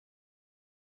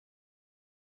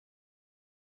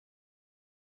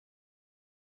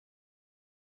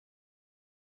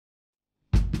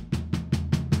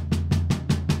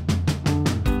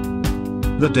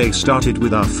The day started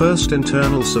with our first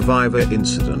internal survivor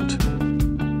incident.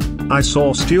 I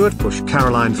saw Stuart push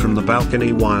Caroline from the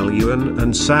balcony while Ewan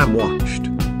and Sam watched.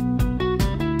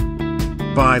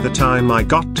 By the time I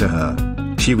got to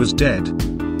her, she was dead.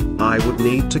 I would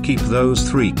need to keep those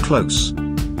three close.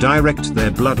 Direct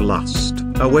their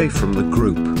bloodlust away from the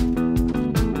group.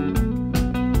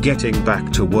 Getting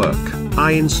back to work,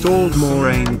 I installed more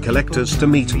rain collectors to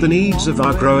meet the needs of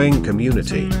our growing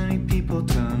community.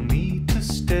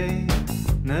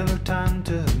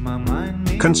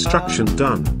 Construction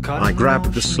done, I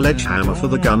grabbed the sledgehammer for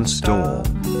the gun store.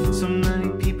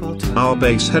 Our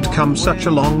base had come such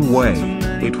a long way,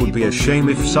 it would be a shame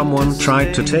if someone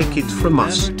tried to take it from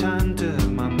us.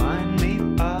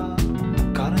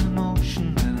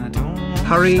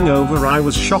 Hurrying over, I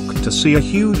was shocked to see a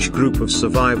huge group of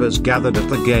survivors gathered at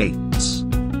the gates.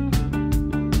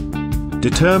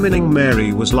 Determining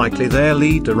Mary was likely their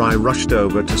leader, I rushed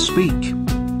over to speak.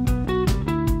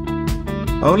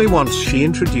 Only once she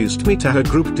introduced me to her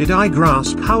group did I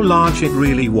grasp how large it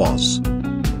really was.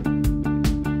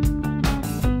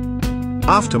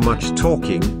 After much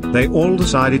talking, they all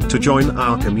decided to join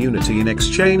our community in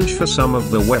exchange for some of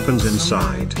the weapons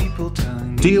inside.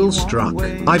 Deal struck,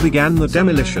 I began the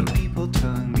demolition.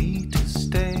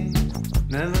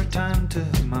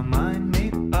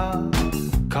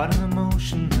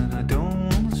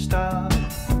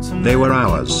 They were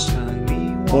ours.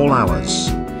 All ours.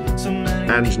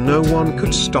 And no one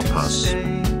could stop us.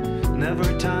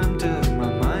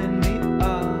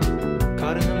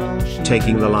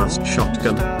 Taking the last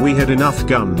shotgun, we had enough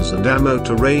guns and ammo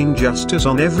to rain justice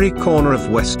on every corner of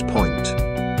West Point.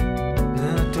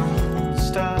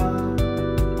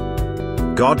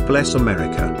 God bless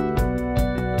America.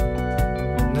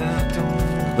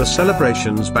 The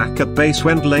celebrations back at base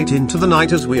went late into the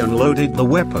night as we unloaded the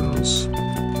weapons.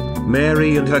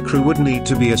 Mary and her crew would need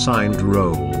to be assigned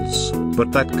roles,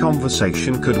 but that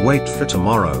conversation could wait for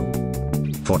tomorrow.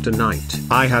 For tonight,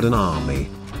 I had an army.